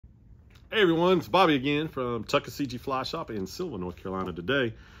Hey everyone, it's Bobby again from Tuckasegee Fly Shop in Sylva, North Carolina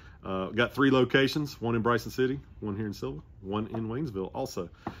today. Got 3 locations, one in Bryson City, one here in Sylva, one in Waynesville also.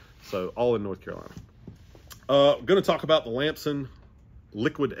 So all in North Carolina. Going to talk about the Lamson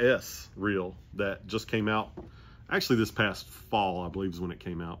Liquid S reel that just came out. Actually this past fall, I believe is when it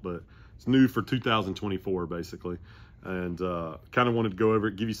came out, but it's new for 2024 basically. And kind of wanted to go over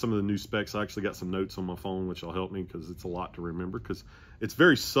it, give you some of the new specs. I actually got some notes on my phone, which will help me because it's a lot to remember, because it's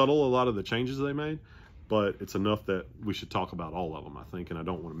very subtle, a lot of the changes they made, but it's enough that we should talk about all of them, I think, and I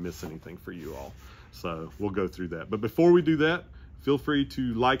don't want to miss anything for you all. So we'll go through that. But before we do that, feel free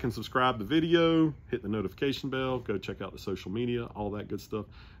to like and subscribe the video, hit the notification bell, go check out the social media, all that good stuff.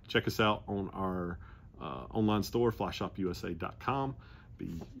 Check us out on our online store, flyshopusa.com.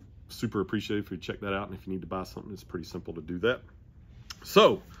 Be super appreciative if you check that out, and if you need to buy something, it's pretty simple to do that.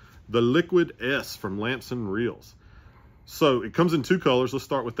 So the Liquid S from Lamson Reels. So it comes in 2 colors. Let's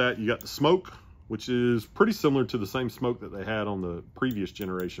start with that. You got the smoke, which is pretty similar to the same smoke that they had on the previous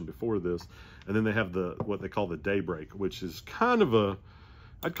generation before this, and then they have the what they call the daybreak, which is kind of a,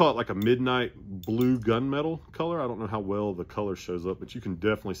 I'd call it like a midnight blue gunmetal color. I don't know how well the color shows up, but you can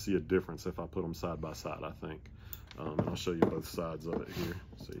definitely see a difference if I put them side by side, I think. And I'll show you both sides of it here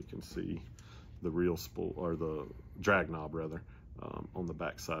so you can see the reel spool, or the drag knob rather, on the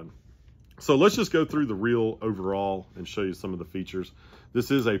back side. So let's just go through the reel overall and show you some of the features.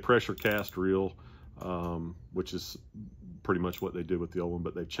 This is a pressure cast reel, which is pretty much what they did with the old one,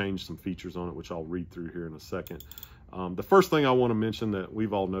 but they've changed some features on it, which I'll read through here in a second. The first thing I want to mention that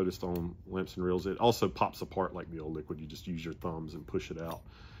we've all noticed on Lamson reels, it also pops apart like the old Liquid. You just use your thumbs and push it out,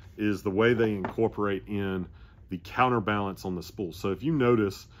 is the way they incorporate in the counterbalance on the spool. So if you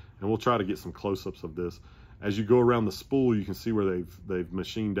notice, and we'll try to get some close-ups of this, as you go around the spool, you can see where they've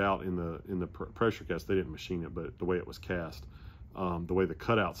machined out in the pressure cast. They didn't machine it, but the way it was cast, the way the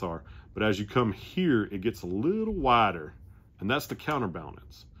cutouts are. But as you come here, it gets a little wider, and that's the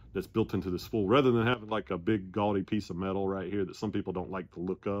counterbalance that's built into the spool. Rather than having like a big gaudy piece of metal right here that some people don't like the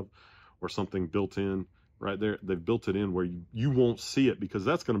look of, or something built in right there, they've built it in where you won't see it, because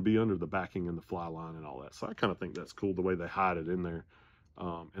that's going to be under the backing and the fly line and all that. So I kind of think that's cool the way they hide it in there.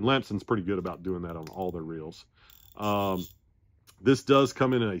 And Lamson's pretty good about doing that on all their reels. This does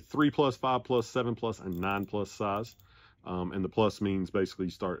come in a 3+, 5+, 7+, and 9+ size. And the plus means basically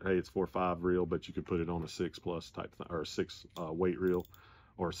you start, hey, it's 4-5 reel, but you could put it on a 6+ type thing, or a 6 weight reel,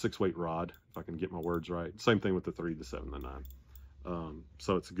 or a 6 weight rod, if I can get my words right. Same thing with the 3, the 7, the 9.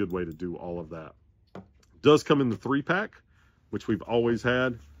 So it's a good way to do all of that. Does come in the 3-pack, which we've always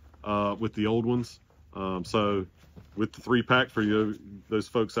had with the old ones. So with the 3-pack, for you, those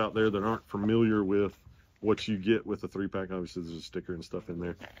folks out there that aren't familiar with what you get with the 3-pack, obviously there's a sticker and stuff in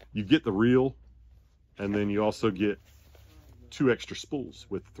there. You get the reel, and then you also get 2 extra spools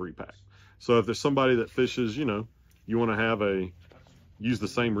with the 3-pack. So if there's somebody that fishes, you know, you want to use the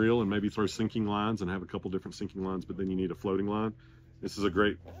same reel and maybe throw sinking lines and have a couple different sinking lines, but then you need a floating line. This is a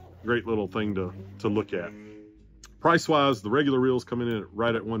great little thing to look at. Price wise, the regular reels come in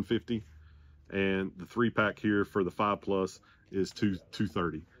right at $150, and the 3-pack here for the 5+ is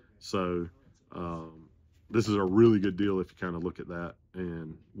 $230. So this is a really good deal if you kind of look at that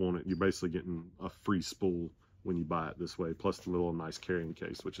and want it. You're basically getting a free spool when you buy it this way, plus the little nice carrying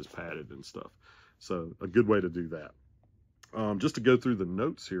case, which is padded and stuff. So a good way to do that. Just to go through the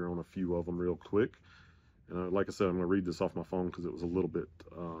notes here on a few of them real quick. Like I said, I'm going to read this off my phone because it was a little bit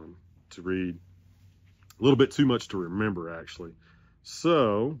to read, a little bit too much to remember actually.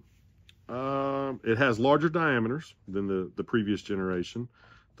 So it has larger diameters than the previous generation,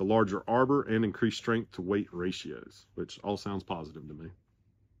 the larger arbor, and increased strength to weight ratios, which all sounds positive to me.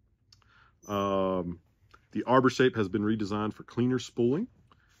 The arbor shape has been redesigned for cleaner spooling,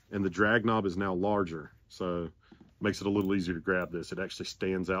 and the drag knob is now larger, so makes it a little easier to grab this. It actually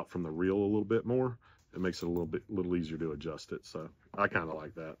stands out from the reel a little bit more. It makes it a little easier to adjust it. So I kind of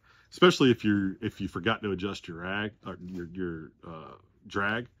like that, especially if you forgot to adjust your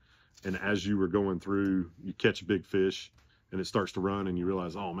drag, and as you were going through, you catch a big fish and it starts to run, and you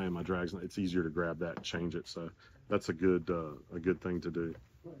realize, oh man, my drag's not, it's easier to grab that and change it. So that's a good thing to do.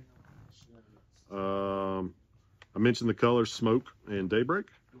 I mentioned the colors smoke and daybreak.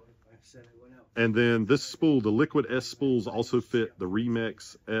 And then this spool, the Liquid S spools, also fit the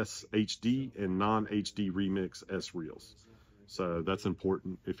Remix S HD and non-HD Remix S reels. So that's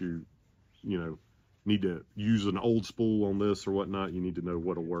important if you need to use an old spool on this or whatnot. You need to know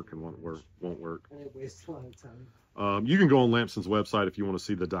what'll work and what won't work. You can go on Lamson's website if you want to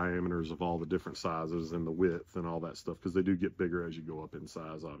see the diameters of all the different sizes and the width and all that stuff, because they do get bigger as you go up in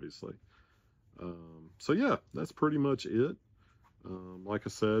size, obviously. So yeah, that's pretty much it. Like I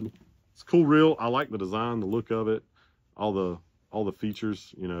said, It's a cool reel. I like the design, the look of it, all the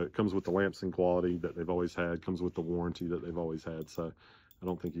features. You know, it comes with the Lamson quality that they've always had, comes with the warranty that they've always had. So I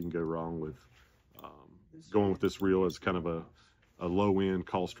don't think you can go wrong with going with this reel as kind of a low-end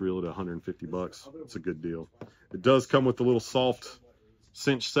cost reel at 150 bucks. It's a good deal. It does come with a little soft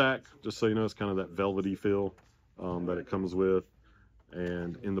cinch sack, just so you know. It's kind of that velvety feel that it comes with.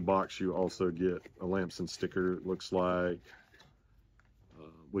 And in the box, you also get a Lamson sticker, it looks like,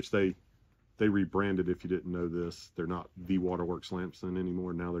 which they rebranded. If you didn't know this, they're not the Waterworks Lamson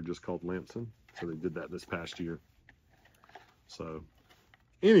anymore. Now they're just called Lamson. So they did that this past year. So,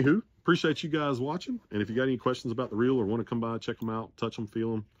 anywho, appreciate you guys watching. And if you got any questions about the reel or want to come by, check them out, touch them,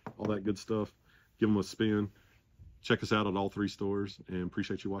 feel them, all that good stuff, give them a spin. Check us out at all 3 stores, and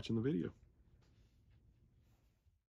appreciate you watching the video.